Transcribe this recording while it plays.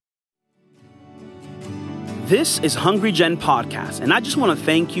This is Hungry Gen Podcast, and I just want to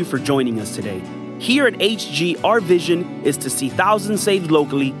thank you for joining us today. Here at HG, our vision is to see thousands saved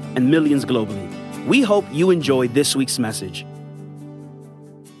locally and millions globally. We hope you enjoy this week's message.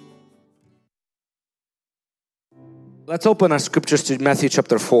 Let's open our scriptures to Matthew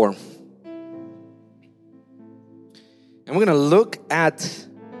chapter 4. And we're going to look at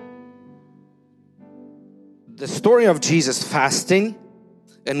the story of Jesus fasting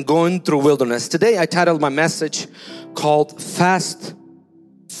and going through wilderness. Today I titled my message called Fast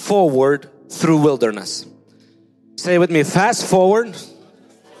Forward Through Wilderness. Say it with me, fast forward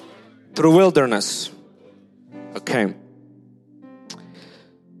through wilderness. Okay.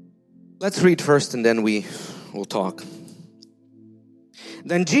 Let's read first and then we will talk.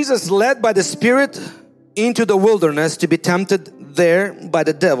 Then Jesus, led by the Spirit into the wilderness to be tempted there by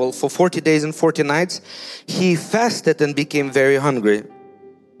the devil for 40 days and 40 nights. He fasted and became very hungry.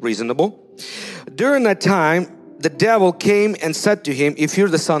 Reasonable. During that time, the devil came and said to him, "If you're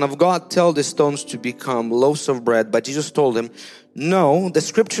the Son of God, tell the stones to become loaves of bread." But Jesus told him, "No, the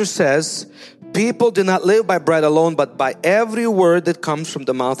scripture says, people do not live by bread alone, but by every word that comes from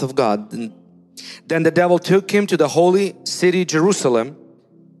the mouth of God." And then the devil took him to the holy city Jerusalem,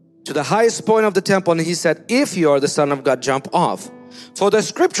 to the highest point of the temple, and he said, "If you are the Son of God, jump off. For the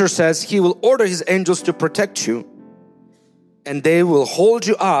scripture says, He will order His angels to protect you, and they will hold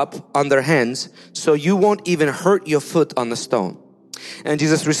you up on their hands, so you won't even hurt your foot on the stone." And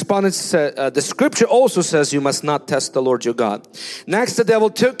Jesus responded, "The scripture also says you must not test the Lord your God." Next, the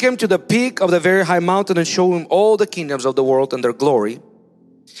devil took him to the peak of the very high mountain and showed him all the kingdoms of the world and their glory.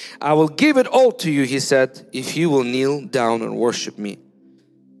 "I will give it all to you," he said, "if you will kneel down and worship me."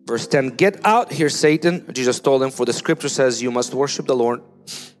 Verse 10, "Get out here, Satan," Jesus told him, "for the scripture says you must worship the Lord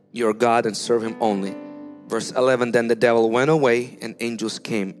your God and serve Him only." Verse 11, "Then the devil went away and angels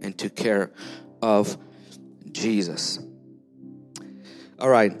came and took care of Jesus." All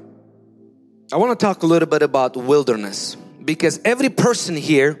right. I want to talk a little bit about wilderness, because every person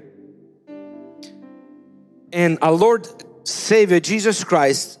here and our Lord Savior Jesus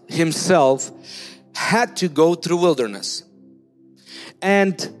Christ Himself had to go through wilderness.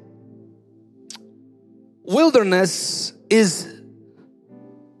 And wilderness is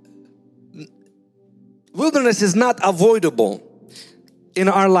not avoidable in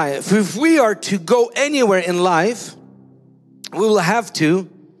our life. If we are to go anywhere in life, we will have to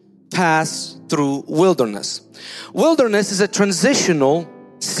pass through wilderness. Wilderness is a transitional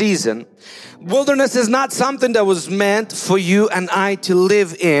season. Wilderness is not something that was meant for you and I to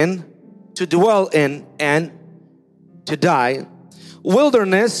live in, to dwell in, and to die.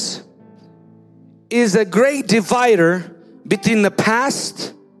 Wilderness is a great divider between the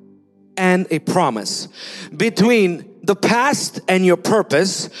past and a promise, between the past and your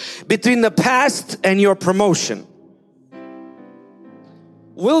purpose, between the past and your promotion.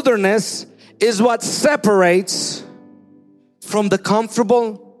 Wilderness is what separates from the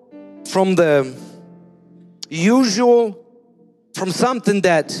comfortable, from the usual, from something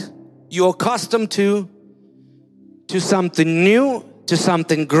that you're accustomed to something new, to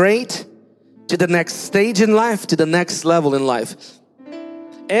something great, to the next stage in life, to the next level in life.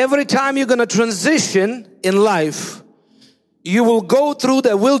 Every time you're going to transition in life, you will go through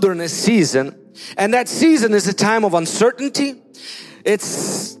the wilderness season. And that season is a time of uncertainty.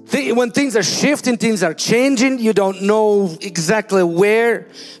 It's when things are shifting, things are changing. You don't know exactly where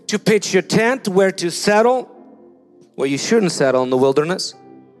to pitch your tent, where to settle. Well, you shouldn't settle in the wilderness,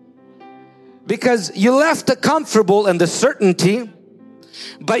 because you left the comfortable and the certainty,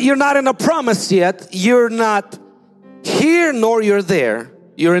 but you're not in a promise yet. You're not here nor you're there.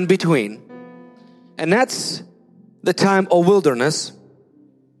 You're in between. And that's the time of wilderness.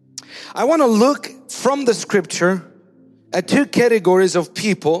 I want to look from the scripture at two categories of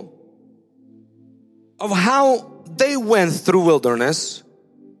people, of how they went through wilderness.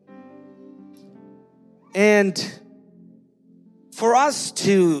 And for us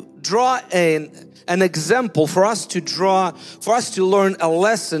to draw an example, for us to learn a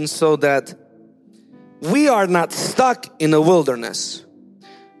lesson, so that we are not stuck in a wilderness,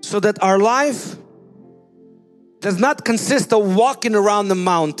 so that our life does not consist of walking around the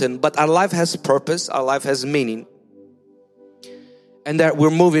mountain, but our life has purpose, our life has meaning, and that we're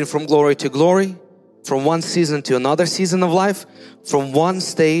moving from glory to glory, from one season to another season of life, from one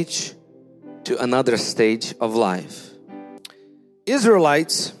stage to another stage of life.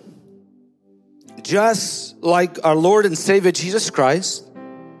 Israelites, just like our Lord and Savior Jesus Christ,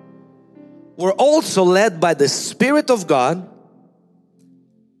 were also led by the Spirit of God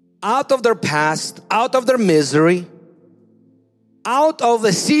out of their past, out of their misery, out of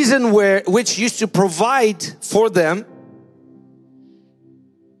a season which used to provide for them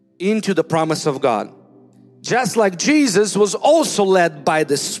into the promise of God. Just like Jesus was also led by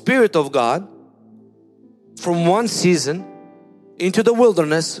the Spirit of God from one season into the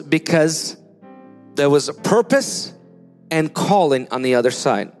wilderness because there was a purpose and calling on the other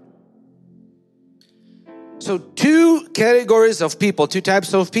side. So two categories of people, two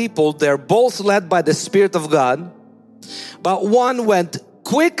types of people, they're both led by the Spirit of God, but one went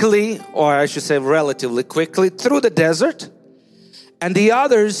quickly, or I should say relatively quickly, through the desert, and the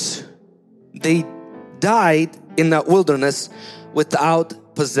others, they died in that wilderness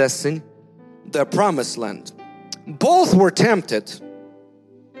without possessing the promised land. Both were tempted.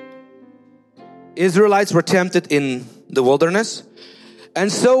 Israelites were tempted in the wilderness,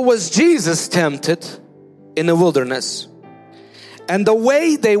 and so was Jesus tempted in the wilderness. And the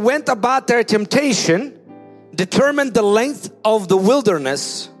way they went about their temptation determined the length of the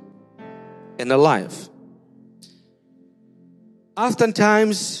wilderness in their life.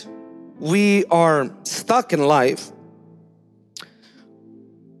 Oftentimes we are stuck in life.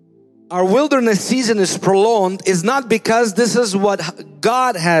 Our wilderness season is prolonged is not because this is what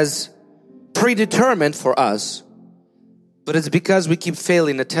God has predetermined for us, but it's because we keep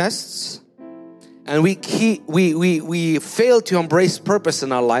failing the tests, and we fail to embrace purpose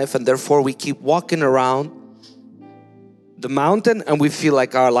in our life, and therefore we keep walking around the mountain and we feel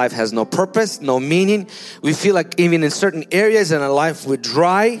like our life has no purpose, no meaning. We feel like even in certain areas in our life we're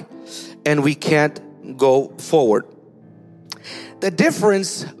dry and we can't go forward. The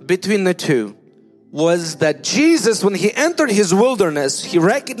difference between the two was that Jesus, when He entered His wilderness, He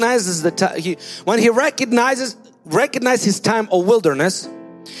recognizes when He recognized His time of wilderness,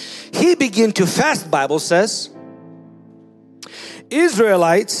 He began to fast. Bible says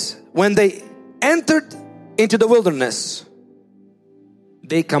Israelites, when they entered into the wilderness,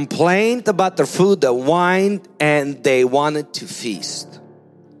 they complained about their food, the wine, and they wanted to feast.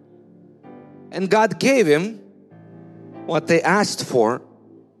 And God gave him what they asked for.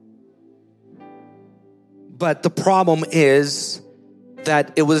 But the problem is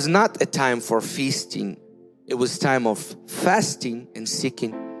that it was not a time for feasting. It was time of fasting and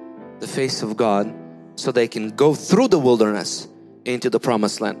seeking the face of God so they can go through the wilderness into the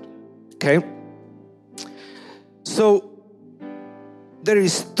promised land. Okay? So there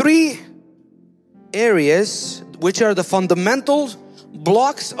is three areas which are the fundamental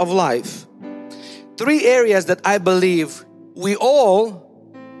blocks of life. Three areas that I believe we all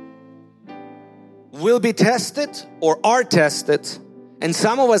will be tested or are tested, and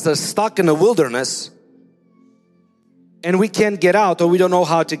some of us are stuck in the wilderness and we can't get out, or we don't know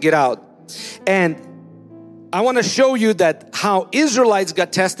how to get out. And I want to show you that how Israelites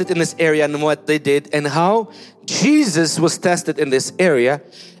got tested in this area and what they did, and how Jesus was tested in this area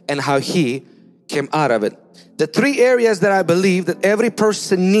and how He came out of it. The three areas that I believe that every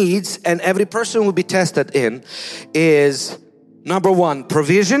person needs and every person will be tested in is, number one,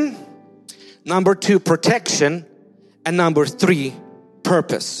 provision, number two, protection, and number three,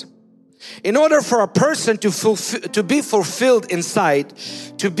 purpose. In order for a person to be fulfilled inside,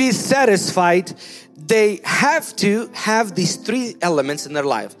 to be satisfied, they have to have these three elements in their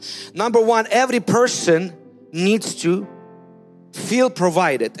life. Number one, every person needs to feel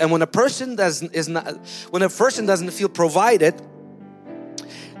provided. And when a person doesn't feel provided,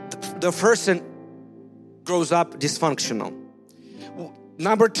 the person grows up dysfunctional.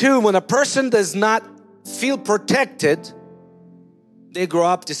 Number two, when a person does not feel protected, they grow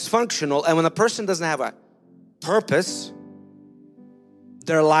up dysfunctional. And when a person doesn't have a purpose,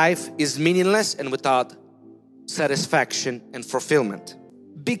 their life is meaningless and without satisfaction and fulfillment.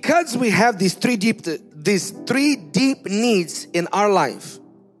 Because we have these three deep needs in our life,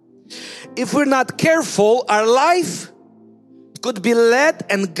 if we're not careful, our life could be led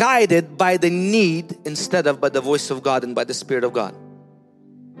and guided by the need instead of by the voice of God and by the Spirit of God.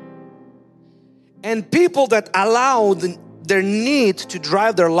 And people that allow their need to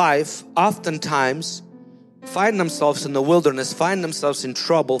drive their life oftentimes find themselves in the wilderness, find themselves in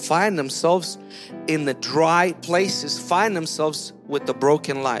trouble, find themselves in the dry places, find themselves with a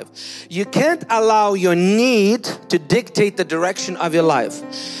broken life. You can't allow your need to dictate the direction of your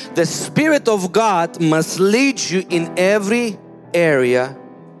life. The Spirit of God must lead you in every area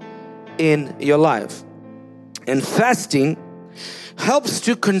in your life. And fasting helps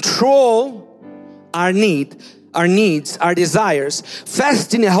to control our needs, our desires.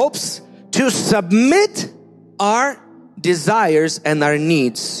 Fasting helps to submit our desires and our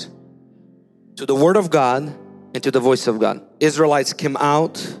needs to the Word of God and to the voice of God. Israelites came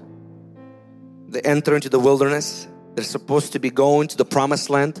out, they entered into the wilderness, They're supposed to be going to the promised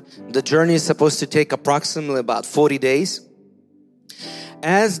land. The journey is supposed to take approximately about 40 days.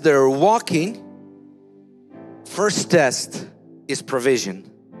 As they're walking, first test is provision.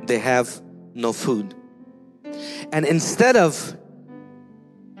 They have no food. And instead of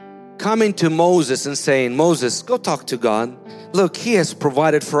coming to Moses and saying, Moses, go talk to God. Look, He has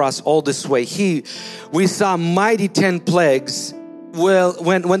provided for us all this way. We saw mighty 10 plagues. Well,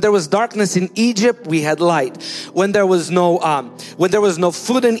 when there was darkness in Egypt, we had light. When there was no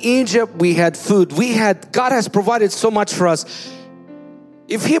food in Egypt, we had food. God has provided so much for us.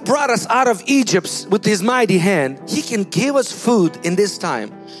 If He brought us out of Egypt with His mighty hand, He can give us food in this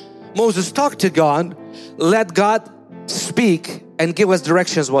time. Moses, talk to God. Let God speak and give us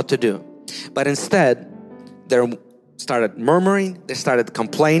directions what to do. But instead, they started murmuring. They started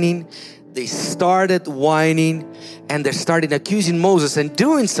complaining. They started whining, and they started accusing Moses and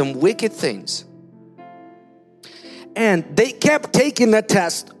doing some wicked things. And they kept taking the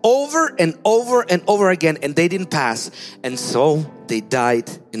test over and over and over again, and they didn't pass. And so they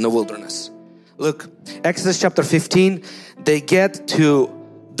died in the wilderness. Look, Exodus chapter 15, they get to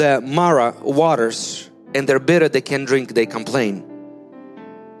the Mara waters, and they're bitter, they can't drink, they complain.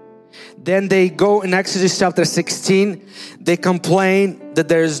 Then they go in Exodus chapter 16, they complain that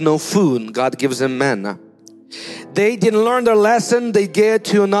there is no food. God gives them manna. They didn't learn their lesson. They get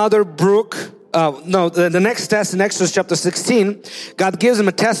to another brook. The next test in Exodus chapter 16, God gives them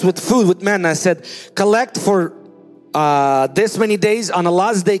a test with food, with manna. Said, collect for this many days. On the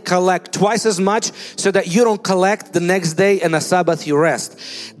last day, collect twice as much so that you don't collect the next day, and the Sabbath you rest.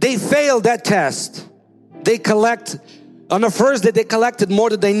 They failed that test. On the first day, they collected more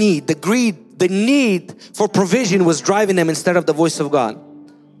than they need. The greed, the need for provision was driving them instead of the voice of God.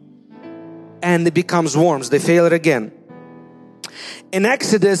 And it becomes worms. They fail it again. In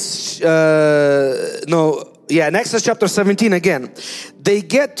Exodus, in Exodus chapter 17 again, they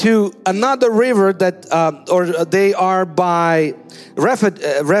get to another river that, they are by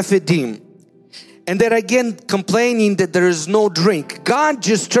Rephidim. And they're again complaining that there is no drink. God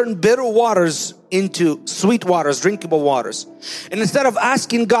just turned bitter waters into sweet waters, drinkable waters. And instead of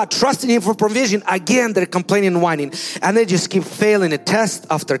asking God, trusting Him for provision, again they're complaining and whining. And they just keep failing it, test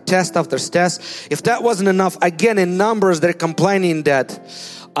after test after test. If that wasn't enough, again in Numbers they're complaining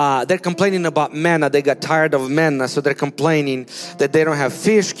about manna. They got tired of manna, so they're complaining that they don't have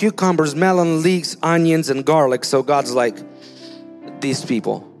fish, cucumbers, melon, leeks, onions, and garlic. So God's like, these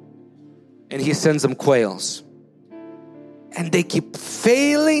people. And He sends them quails. And they keep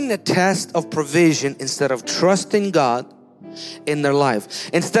failing the test of provision instead of trusting God in their life.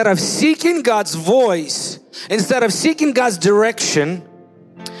 Instead of seeking God's voice, instead of seeking God's direction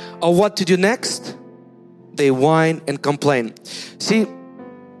of what to do next, they whine and complain. See,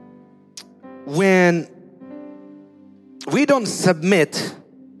 when we don't submit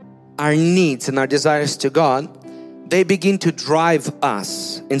our needs and our desires to God, they begin to drive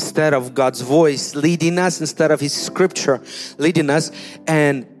us instead of God's voice leading us, instead of His scripture leading us.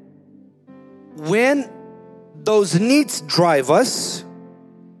 And when those needs drive us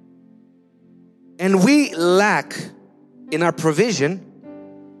and we lack in our provision,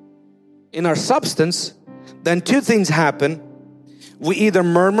 in our substance, then two things happen. We either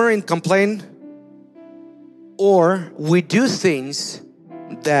murmur and complain, or we do things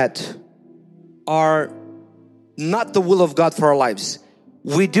that are not the will of God for our lives.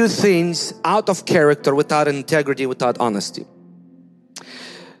 We do things out of character, without integrity, without honesty.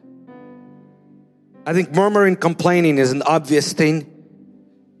 I think murmuring, complaining is an obvious thing.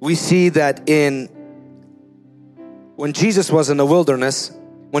 We see that when Jesus was in the wilderness,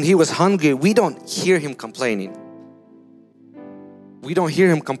 when He was hungry, we don't hear Him complaining. We don't hear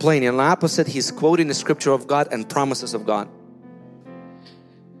Him complaining. On the opposite, He's quoting the scripture of God and promises of God.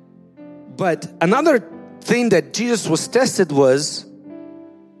 But another thing that Jesus was tested was,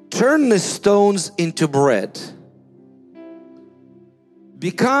 turn the stones into bread.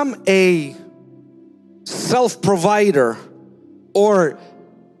 Become a self-provider, or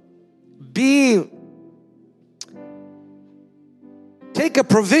take a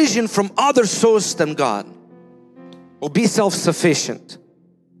provision from other source than God, or be self-sufficient.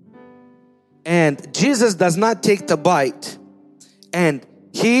 And Jesus does not take the bite, and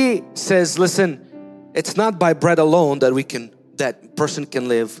He says, listen, it's not by bread alone that person can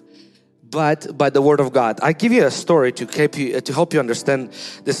live, but by the word of God. I give you a story to help you understand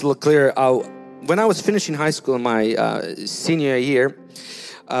this a little clearer. When I was finishing high school in my senior year,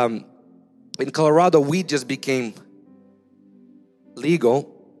 in Colorado, weed just became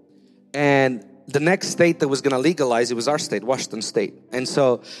legal, and the next state that was going to legalize it was our state, Washington State. And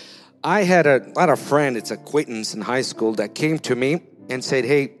so I had a friend, it's acquaintance in high school, that came to me and said,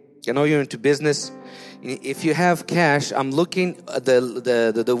 hey, I know you're into business. If you have cash, I'm looking,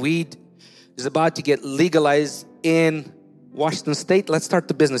 the weed is about to get legalized in Washington State. Let's start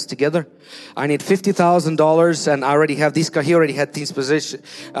the business together. I need $50,000, and I already have these. He already had things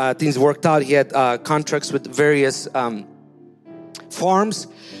worked out. He had contracts with various farms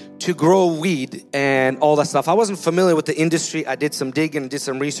to grow weed and all that stuff. I wasn't familiar with the industry. I did some digging, did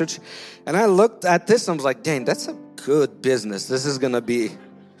some research, and I looked at this and I was like, dang, that's a good business. This is gonna be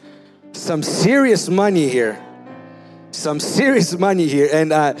some serious money here. And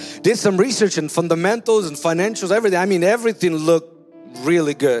did some research and fundamentals and financials, everything. I mean, everything looked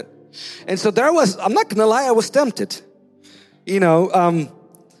really good. And so I'm not gonna lie, I was tempted.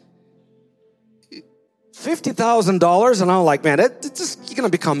 $50,000, and I'm like, man, you're gonna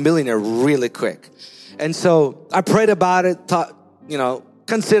become a millionaire really quick. And so I prayed about it, thought,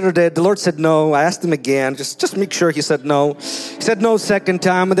 considered it. The Lord said no. I asked him again, just make sure. He said no. He said no second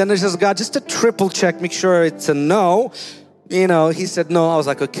time, and then I says, God, just a triple check, make sure it's a no. He said no. I was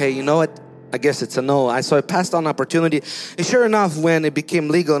like, okay, you know what? I guess it's a no. So I passed on opportunity. And sure enough, when it became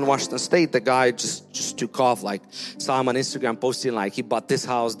legal in Washington State, the guy just took off. Like, saw him on Instagram posting like he bought this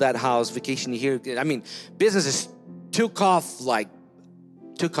house, that house, vacation here. I mean, businesses took off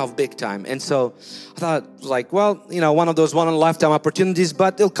big time. And so I thought, like, well, one of those one-in-a-lifetime opportunities,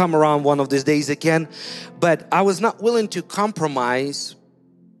 but it'll come around one of these days again. But I was not willing to compromise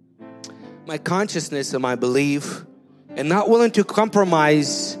my consciousness and my belief, and not willing to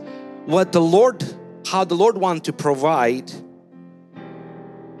compromise how the Lord wanted to provide,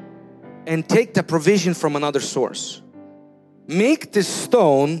 and take the provision from another source. Make this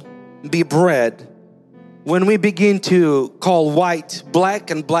stone be bread. When we begin to call white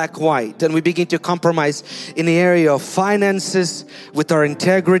black and black white, and we begin to compromise in the area of finances, with our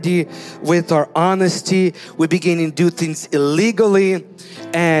integrity, with our honesty, we begin to do things illegally.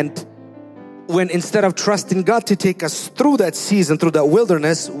 And when instead of trusting God to take us through that season, through that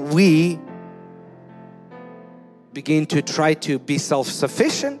wilderness, we begin to try to be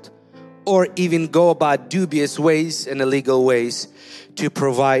self-sufficient, or even go about dubious ways and illegal ways to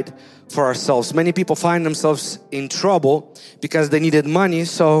provide for ourselves. Many people find themselves in trouble because they needed money,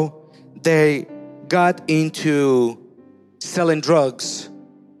 so they got into selling drugs.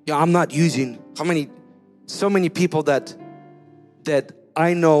 I'm not using. So many people that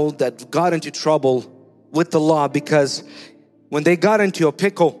I know that got into trouble with the law because when they got into a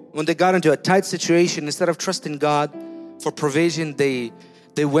pickle, when they got into a tight situation, instead of trusting God for provision, they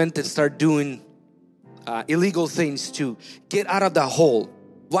went and started doing illegal things to get out of that hole.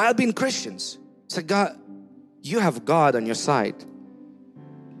 While being Christians, say, God, you have God on your side.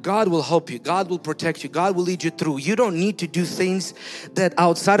 God will help you. God will protect you. God will lead you through. You don't need to do things that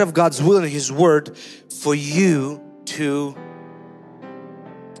outside of God's will and His Word for you to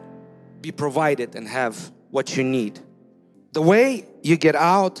be provided and have what you need. The way you get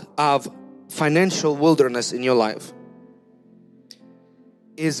out of financial wilderness in your life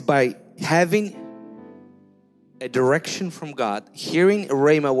is by having a direction from God, hearing a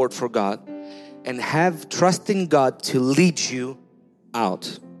rhema word from God, and trusting God to lead you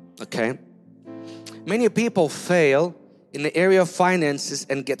out. Okay? Many people fail in the area of finances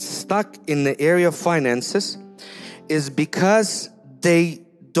and get stuck in the area of finances is because they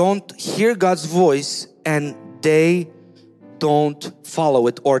don't hear God's voice and they don't follow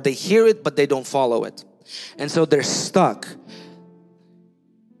it, or they hear it but they don't follow it, and so they're stuck.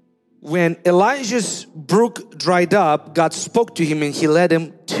 When Elijah's brook dried up, God spoke to him and He led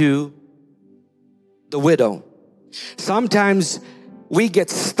him to the widow. Sometimes we get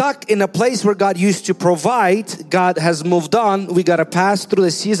stuck in a place where God used to provide. God has moved on. We got to pass through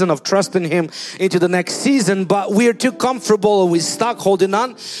the season of trusting Him into the next season, but we're too comfortable and we're stuck holding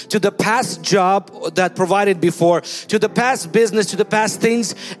on to the past job that provided before, to the past business, to the past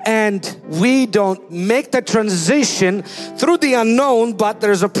things, and we don't make the transition through the unknown, but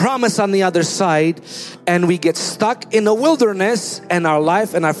there's a promise on the other side, and we get stuck in a wilderness and our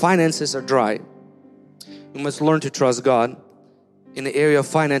life and our finances are dry. We must learn to trust God in the area of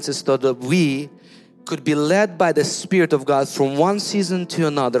finances so that we could be led by the Spirit of God from one season to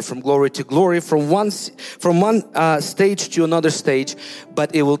another, from glory to glory, from one stage to another stage.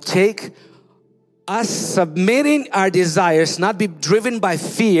 But it will take us submitting our desires, not be driven by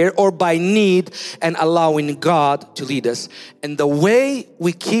fear or by need, and allowing God to lead us. And the way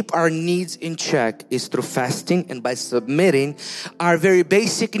we keep our needs in check is through fasting and by submitting our very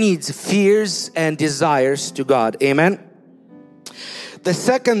basic needs, fears and desires to God. Amen. The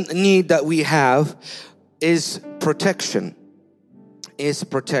second need that we have is protection. is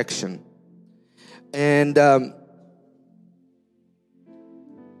protection. And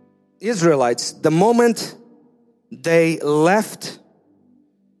Israelites, the moment they left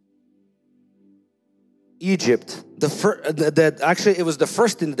Egypt, actually it was the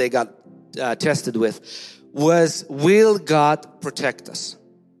first thing that they got tested with was, will God protect us?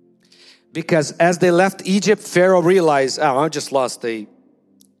 Because as they left Egypt, Pharaoh realized, oh, I just lost a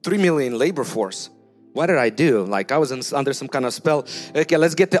 3 million labor force. What did I do? Like I was under some kind of spell. Okay,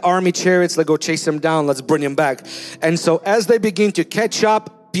 let's get the army chariots. Let's go chase them down. Let's bring them back. And so as they begin to catch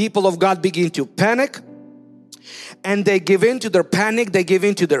up, people of God begin to panic. And they give in to their panic. They give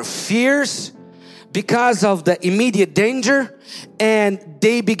in to their fears because of the immediate danger. And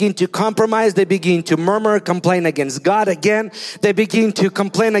they begin to compromise. They begin to murmur, complain against God again. They begin to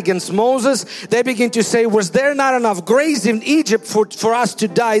complain against Moses. They begin to say, was there not enough grace in Egypt for us to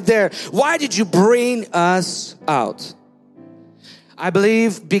die there? Why did you bring us out? I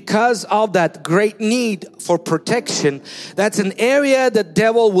believe because of that great need for protection, that's an area the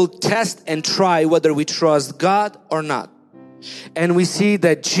devil will test and try whether we trust God or not. And we see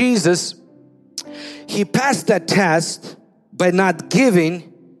that Jesus, He passed that test by not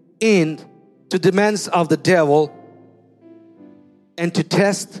giving in to demands of the devil and to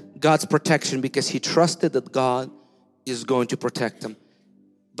test God's protection, because He trusted that God is going to protect him.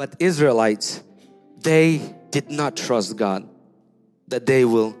 But Israelites, they did not trust God that they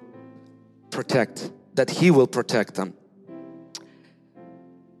will protect, that He will protect them.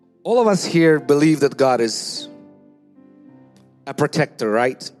 All of us here believe that God is a protector,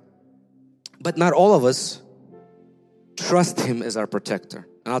 right? But not all of us trust Him as our protector.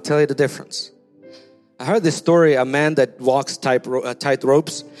 And I'll tell you the difference. I heard this story, a man that walks tight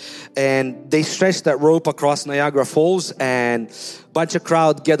ropes, and they stretched that rope across Niagara Falls, and a bunch of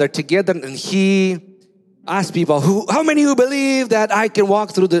crowd gathered together, and he asked people, how many of you believe that I can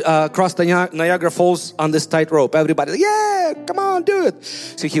walk through across the Niagara Falls on this tight rope? Everybody, yeah, come on, do it.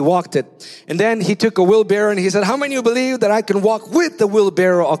 So he walked it. And then he took a wheelbarrow and he said, how many of you believe that I can walk with the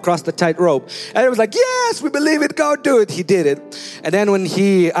wheelbarrow across the tight rope? And it was like, yes, we believe it, go do it. He did it. And then when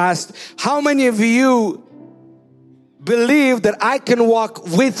he asked, how many of you believe that I can walk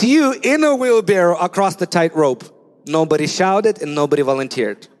with you in a wheelbarrow across the tight rope? Nobody shouted and nobody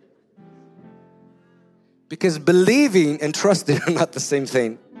volunteered. Because believing and trusting are not the same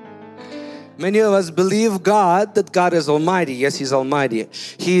thing. Many of us believe God, that God is almighty. Yes, He's almighty.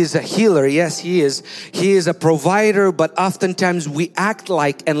 He is a healer. Yes, He is. He is a provider. But oftentimes we act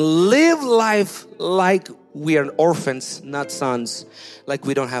like and live life like we are orphans, not sons. Like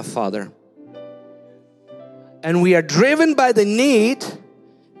we don't have Father. And we are driven by the need.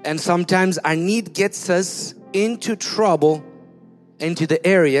 And sometimes our need gets us into trouble, into the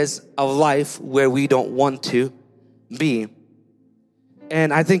areas of life where we don't want to be.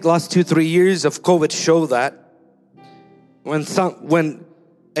 And I think last 2-3 years of COVID show that when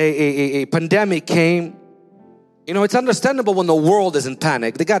a pandemic came, you know, it's understandable when the world is in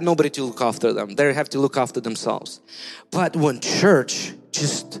panic. They got nobody to look after them. They have to look after themselves. But when church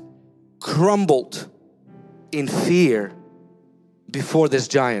just crumbled in fear before this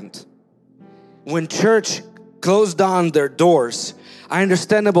giant, when church closed down their doors, I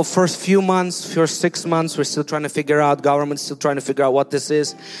understandable first few months, first 6 months, we're still trying to figure out, government's still trying to figure out what this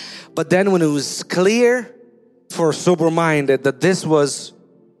is. But then when it was clear for sober-minded that this was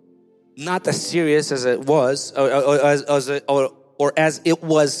not as serious as it was, or as it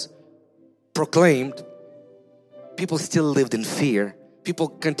was proclaimed, people still lived in fear. People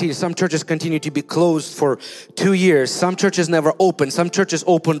continue, some churches continue to be closed for 2 years. Some churches never opened. Some churches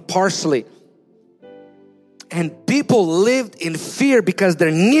opened partially. And people lived in fear because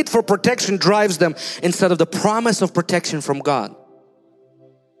their need for protection drives them instead of the promise of protection from God.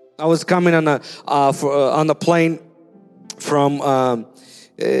 I was coming on a plane from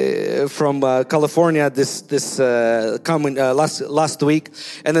California last week,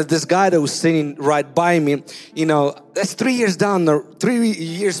 and this guy that was sitting right by me, you know, that's 3 years down, 3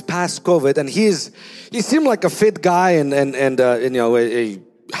 years past COVID, and he seemed like a fit guy and you know, a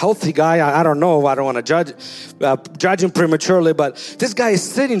healthy guy. I don't know. I don't want to judge him prematurely, but this guy is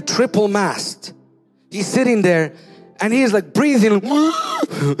sitting triple masked. He's sitting there and he's like breathing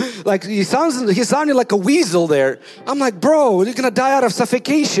like he sounded like a weasel there. I'm like, bro, you're gonna die out of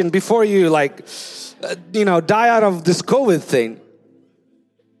suffocation before you die out of this COVID thing.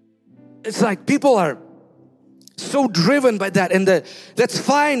 It's like people are so driven by that, and that's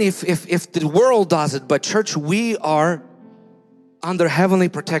fine if the world does it, but church, we are under heavenly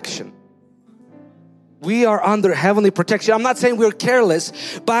protection. We are under heavenly protection. I'm not saying we're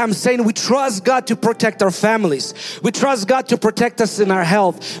careless, but I'm saying we trust God to protect our families. We trust God to protect us in our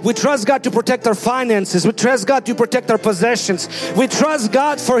health. We trust God to protect our finances. We trust God to protect our possessions. We trust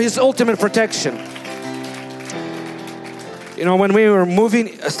God for His ultimate protection. You know, when we were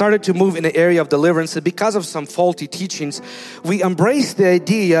started to move in the area of deliverance, because of some faulty teachings, we embraced the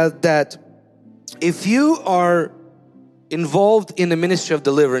idea that if you are involved in the ministry of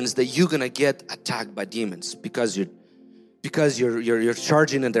deliverance, that you're gonna get attacked by demons because you're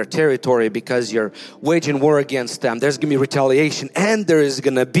charging in their territory, because you're waging war against them. There's gonna be retaliation, and there is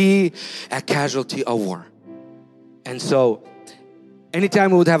gonna be a casualty of war. And so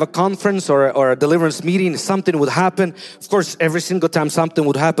anytime we would have a conference or a deliverance meeting, something would happen. Of course, every single time something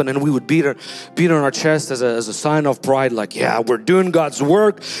would happen, and we would beat on our chest as a sign of pride, like, yeah, we're doing God's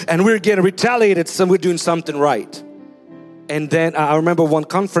work and we're getting retaliated, so we're doing something right. And then I remember one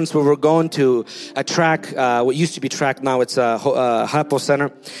conference where we were going to a track, what used to be track, now it's a Hypo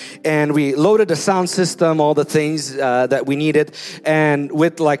Center. And we loaded the sound system, all the things that we needed. And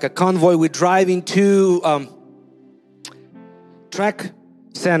with like a convoy, we're driving to track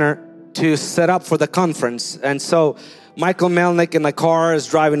center to set up for the conference. And so Michael Melnick in the car is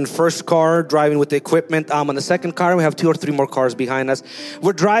driving the first car, driving with the equipment. I'm on the second car. We have 2 or 3 more cars behind us.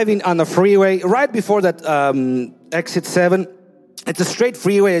 We're driving on the freeway right before that exit 7. It's a straight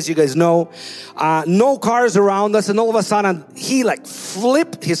freeway, as you guys know. No cars around us, and all of a sudden he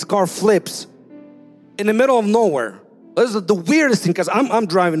his car flips in the middle of nowhere. This is the weirdest thing, because I'm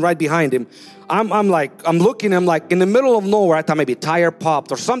driving right behind him. I'm looking, I'm like in the middle of nowhere. I thought maybe a tire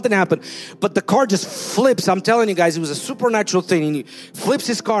popped or something happened, but the car just flips. I'm telling you guys, it was a supernatural thing. And he flips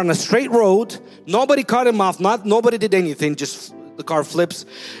his car on a straight road. Nobody cut him off. Nobody did anything. Just the car flips,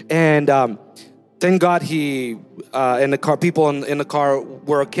 and thank God people in the car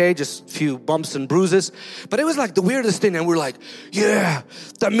were okay, just a few bumps and bruises. But it was like the weirdest thing, and we're like, yeah,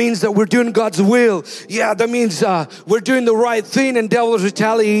 that means that we're doing God's will. Yeah, that means we're doing the right thing, and devil is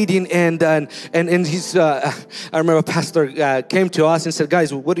retaliating. And he's, I remember a pastor came to us and said,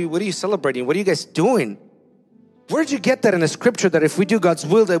 guys, what are you celebrating? What are you guys doing? Where'd you get that in the scripture that if we do God's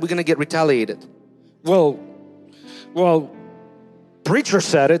will that we're going to get retaliated? Well, preacher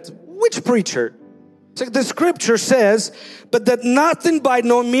said it. Which preacher? So the scripture says, but that nothing by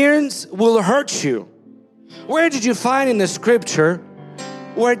no means will hurt you. Where did you find in the scripture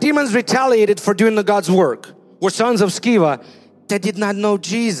where demons retaliated for doing the God's work? Were sons of Sceva that did not know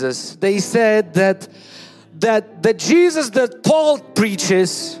Jesus. They said that Jesus that Paul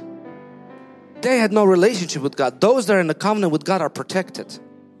preaches, they had no relationship with God. Those that are in the covenant with God are protected.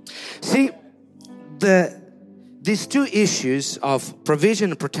 See, these 2 issues of provision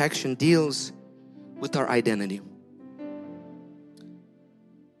and protection deals with our identity.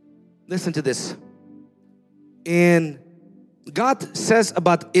 Listen to this. God says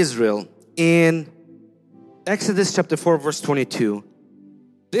about Israel in Exodus chapter 4 verse 22.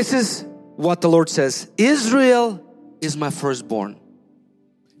 This is what the Lord says. Israel is my firstborn.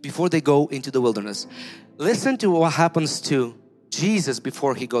 Before they go into the wilderness. Listen to what happens to Jesus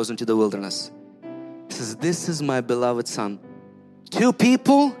before He goes into the wilderness. He says, this is my beloved Son. 2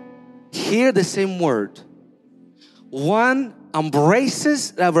 people hear the same word. One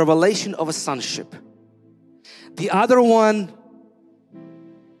embraces the revelation of a sonship. The other one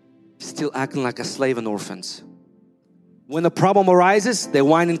still acting like a slave and orphans. When the problem arises, they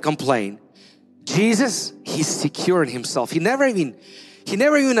whine and complain. Jesus, He's secure in Himself. He never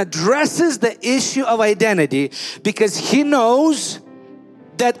even addresses the issue of identity, because He knows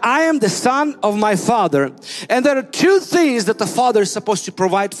that I am the Son of my Father, and there are 2 things that the Father is supposed to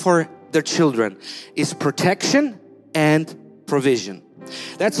provide for their children, is protection and provision.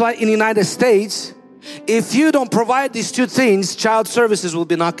 That's why in the United States, if you don't provide these 2 things, child services will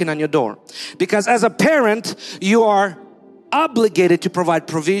be knocking on your door. Because as a parent, you are obligated to provide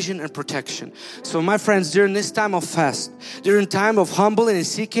provision and protection. So my friends, during this time of fast, during time of humbling and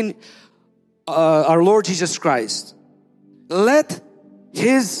seeking our Lord Jesus Christ, let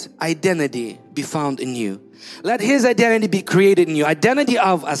His identity be found in you. Let His identity be created in you. Identity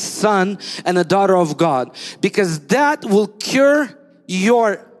of a son and a daughter of God. Because that will cure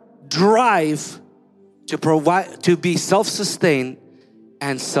your drive to provide, to be self-sustained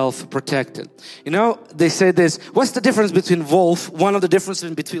and self-protected. You know, they say this, what's the difference between wolf? One of the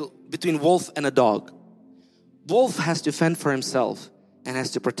differences between wolf and a dog. Wolf has to fend for himself and has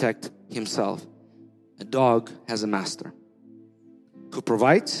to protect himself. A dog has a master who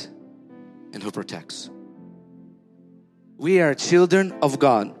provides and who protects. We are children of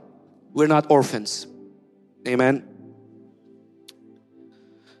God. We're not orphans. Amen.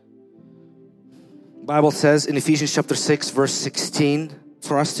 Bible says in Ephesians chapter 6 verse 16,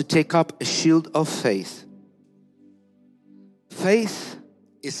 for us to take up a shield of faith. Faith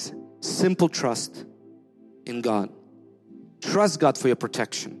is simple trust in God. Trust God for your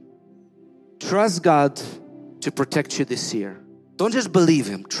protection. Trust God to protect you this year. Don't just believe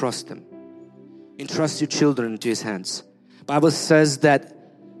Him, trust Him. Entrust your children into His hands. Bible says that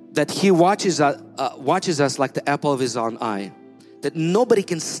He watches us like the apple of His own eye. That nobody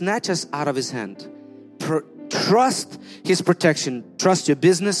can snatch us out of His hand. Trust His protection. Trust your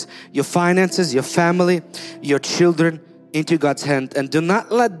business, your finances, your family, your children into God's hand. And do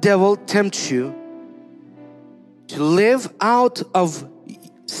not let devil tempt you to live out of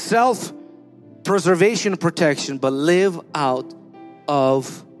self-preservation and protection, but live out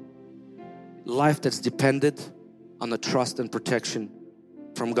of life that's dependent on the trust and protection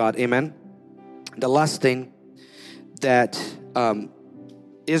from God. Amen. The last thing that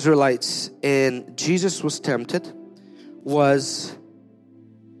Israelites and Jesus was tempted was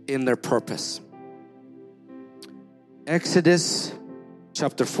in their purpose. Exodus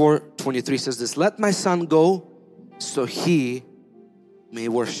chapter 4:23 says this, let my son go so he may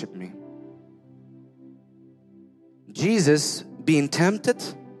worship me. Jesus being tempted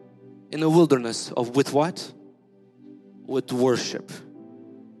in the wilderness with what? With worship.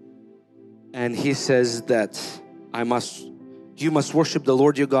 And He says that you must worship the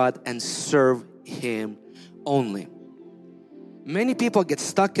Lord your God and serve Him only. Many people get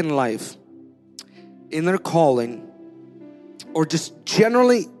stuck in life, in their calling, or just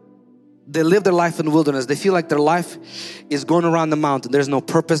generally they live their life in the wilderness. They feel like their life is going around the mountain. There's no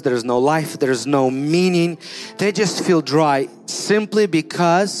purpose, there's no life, there's no meaning. They just feel dry simply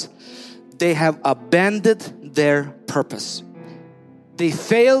because they have abandoned their purpose. They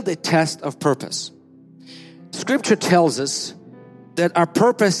failed a test of purpose. Scripture tells us that our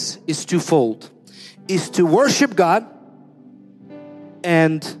purpose is twofold. Is to worship God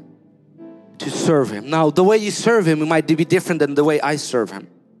and to serve Him. Now, the way you serve Him, it might be different than the way I serve Him.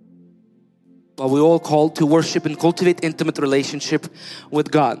 But we're all called to worship and cultivate intimate relationship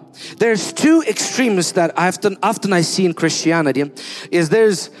with God. There's two extremes that often I see in Christianity.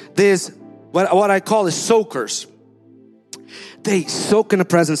 There's what I call is soakers. They soak in the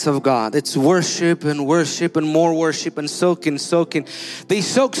presence of God. It's worship and worship and more worship and soaking. They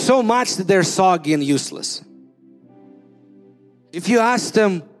soak so much that they're soggy and useless. If you ask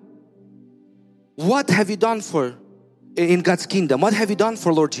them, what have you done in God's kingdom? What have you done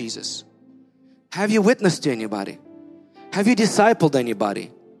for Lord Jesus? Have you witnessed to anybody? Have you discipled anybody?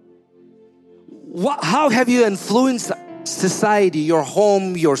 How have you influenced society, your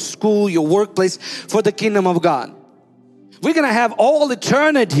home, your school, your workplace for the kingdom of God? We're going to have all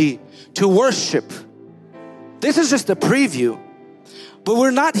eternity to worship. This is just a preview. But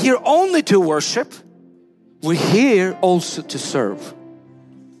we're not here only to worship. We're here also to serve.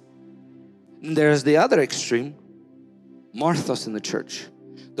 And there's the other extreme. Marthas in the church.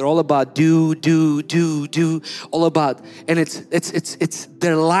 They're all about do, all about, and it's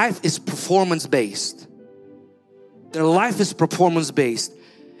their life is performance based. Their life is performance based.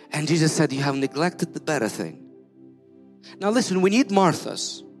 And Jesus said, you have neglected the better thing. Now listen, we need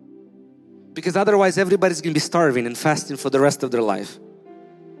Marthas, because otherwise everybody's going to be starving and fasting for the rest of their life.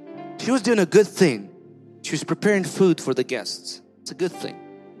 She was doing a good thing. She was preparing food for the guests. It's a good thing.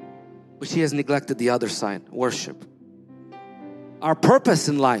 But she has neglected the other side, worship. Our purpose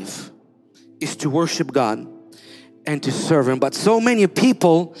in life is to worship God and to serve Him. But so many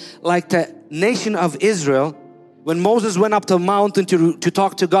people, like the nation of Israel, when Moses went up to the mountain to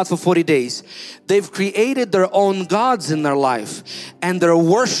talk to God for 40 days, they've created their own gods in their life and they're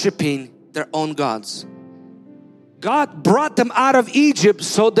worshiping their own gods. God brought them out of Egypt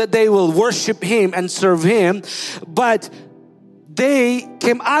so that they will worship Him and serve Him, but they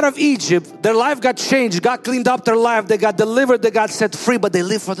came out of Egypt, their life got changed, God cleaned up their life, they got delivered, they got set free, but they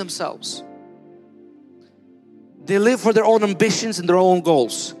live for themselves. They live for their own ambitions and their own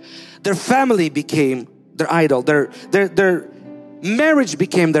goals. Their family became their idol. Their marriage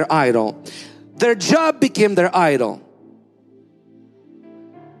became their idol. Their job became their idol.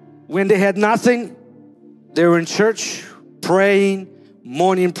 When they had nothing, they were in church praying,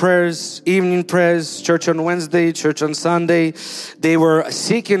 morning prayers, evening prayers, church on Wednesday, church on Sunday. They were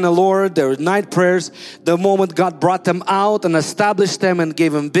seeking the Lord. There were night prayers. The moment God brought them out and established them and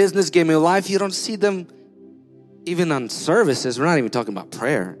gave them business, gave them life, you don't see them even on services. We're not even talking about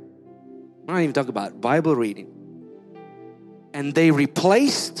prayer. We're not even talking about Bible reading. And they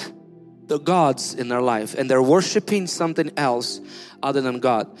replaced the gods in their life and they're worshiping something else other than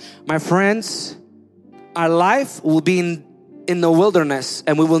God. My friends, our life will be in the wilderness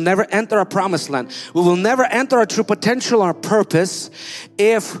and we will never enter our promised land. We will never enter our true potential, our purpose,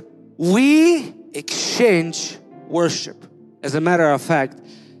 if we exchange worship. As a matter of fact,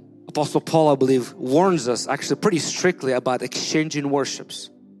 Apostle Paul, I believe, warns us actually pretty strictly about exchanging worships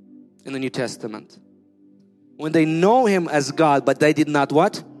in the New Testament. When they know Him as God, but they did not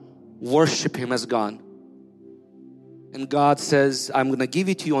what? Worship Him as God. And God says, I'm going to give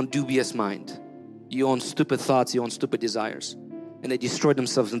it to you on dubious mind. You own stupid thoughts, you own stupid desires. And they destroy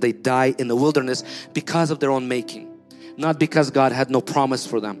themselves and they die in the wilderness because of their own making. Not because God had no promise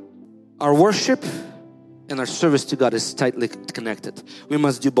for them. Our worship and our service to God is tightly connected. We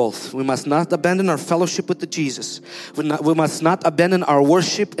must do both. We must not abandon our fellowship with the Jesus. We must not abandon our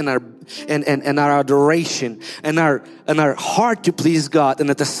worship and our adoration and our heart to please God. And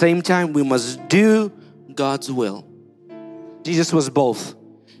at the same time, we must do God's will. Jesus was both.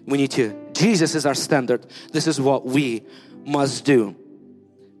 We need to. Jesus is our standard. This is what we must do.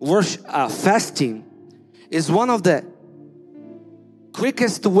 Fasting is one of the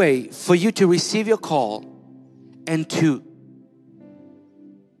quickest way for you to receive your call and to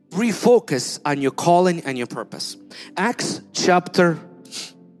refocus on your calling and your purpose. Acts chapter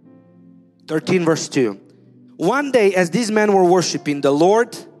 13 verse 2. One day as these men were worshiping the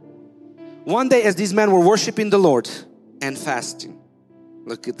Lord and fasting.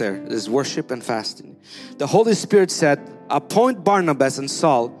 Look at there. There's worship and fasting. The Holy Spirit said, appoint Barnabas and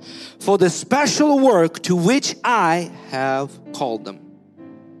Saul for the special work to which I have called them.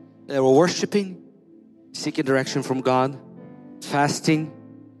 They were worshiping, seeking direction from God, fasting,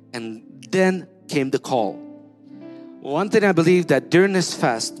 and then came the call. One thing I believe that during this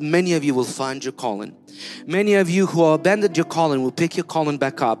fast, many of you will find your calling. Many of you who have abandoned your calling will pick your calling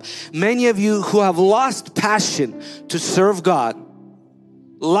back up. Many of you who have lost passion to serve God,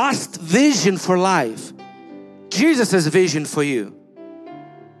 lost vision for life. Jesus has vision for you.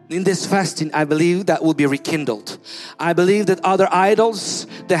 In this fasting, I believe that will be rekindled. I believe that other idols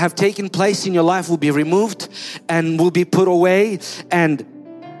that have taken place in your life will be removed and will be put away, and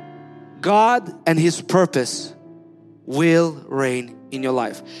God and His purpose will reign in your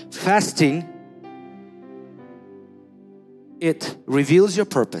life. Fasting, it reveals your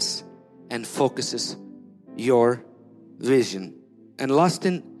purpose and focuses your vision. And last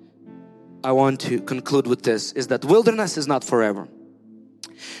thing I want to conclude with this is that wilderness is not forever.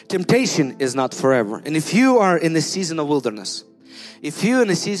 Temptation is not forever. And if you are in the season of wilderness, if you're in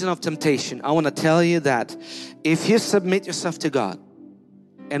a season of temptation, I want to tell you that if you submit yourself to God,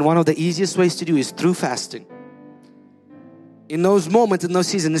 and one of the easiest ways to do is through fasting. In those moments, in those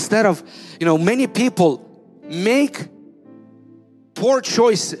seasons, instead of, many people make poor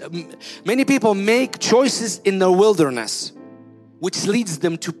choices. Many people make choices in the wilderness, which leads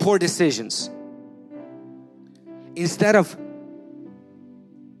them to poor decisions. Instead of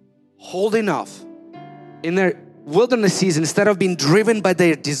holding off in their wilderness season, instead of being driven by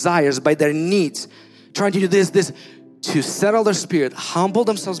their desires, by their needs, trying to do this, to settle their spirit, humble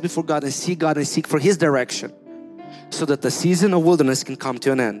themselves before God and seek for His direction, so that the season of wilderness can come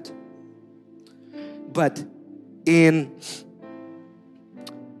to an end. But in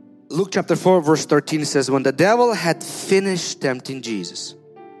Luke chapter 4 verse 13 says, when the devil had finished tempting Jesus,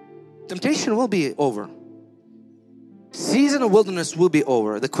 temptation will be over. Season of wilderness will be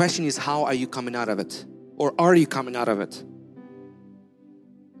over. The question is, how are you coming out of it? Or are you coming out of it?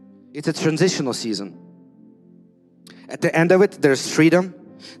 It's a transitional season. At the end of it, there's freedom,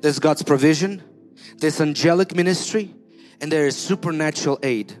 there's God's provision, there's angelic ministry, and there is supernatural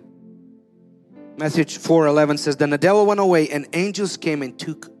aid. Matthew 4:11 says, then the devil went away and angels came and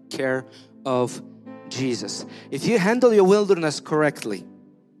took care of Jesus. If you handle your wilderness correctly,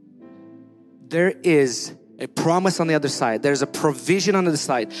 there is a promise on the other side. There's a provision on the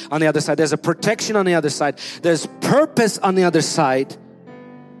other side. There's a protection on the other side. There's purpose on the other side.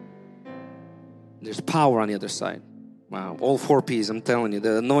 There's power on the other side. Wow, all 4 P's, I'm telling you.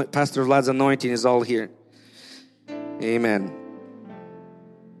 Pastor Vlad's anointing is all here. Amen.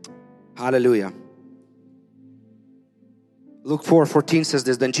 Hallelujah. Luke 4:14 says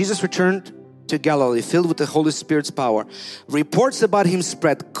this, then Jesus returned to Galilee filled with the Holy Spirit's power. Reports about Him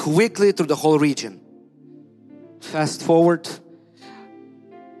spread quickly through the whole region. Fast forward.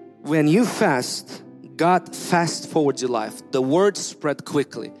 When you fast, God fast forwards your life. The word spread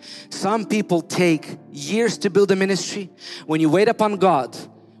quickly. Some people take years to build a ministry. When you wait upon God,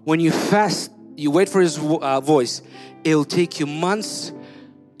 when you fast, you wait for His voice, it will take you months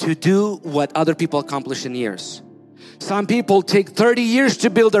to do what other people accomplish in years. Some people take 30 years to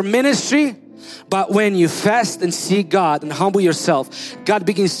build their ministry. But when you fast and seek God and humble yourself, God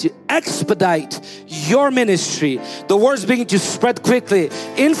begins to expedite your ministry. The words begin to spread quickly.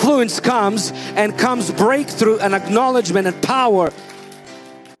 Influence comes, and comes breakthrough and acknowledgement and power.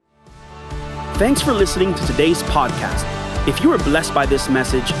 Thanks for listening to today's podcast. If you were blessed by this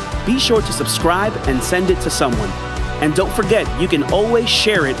message, be sure to subscribe and send it to someone. And don't forget, you can always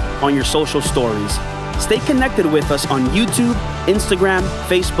share it on your social stories. Stay connected with us on YouTube, Instagram,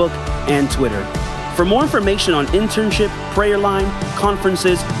 Facebook, and Twitter. For more information on internship, prayer line,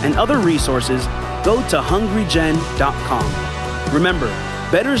 conferences, and other resources, go to hungrygen.com. Remember,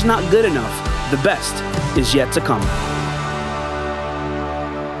 better is not good enough. The best is yet to come.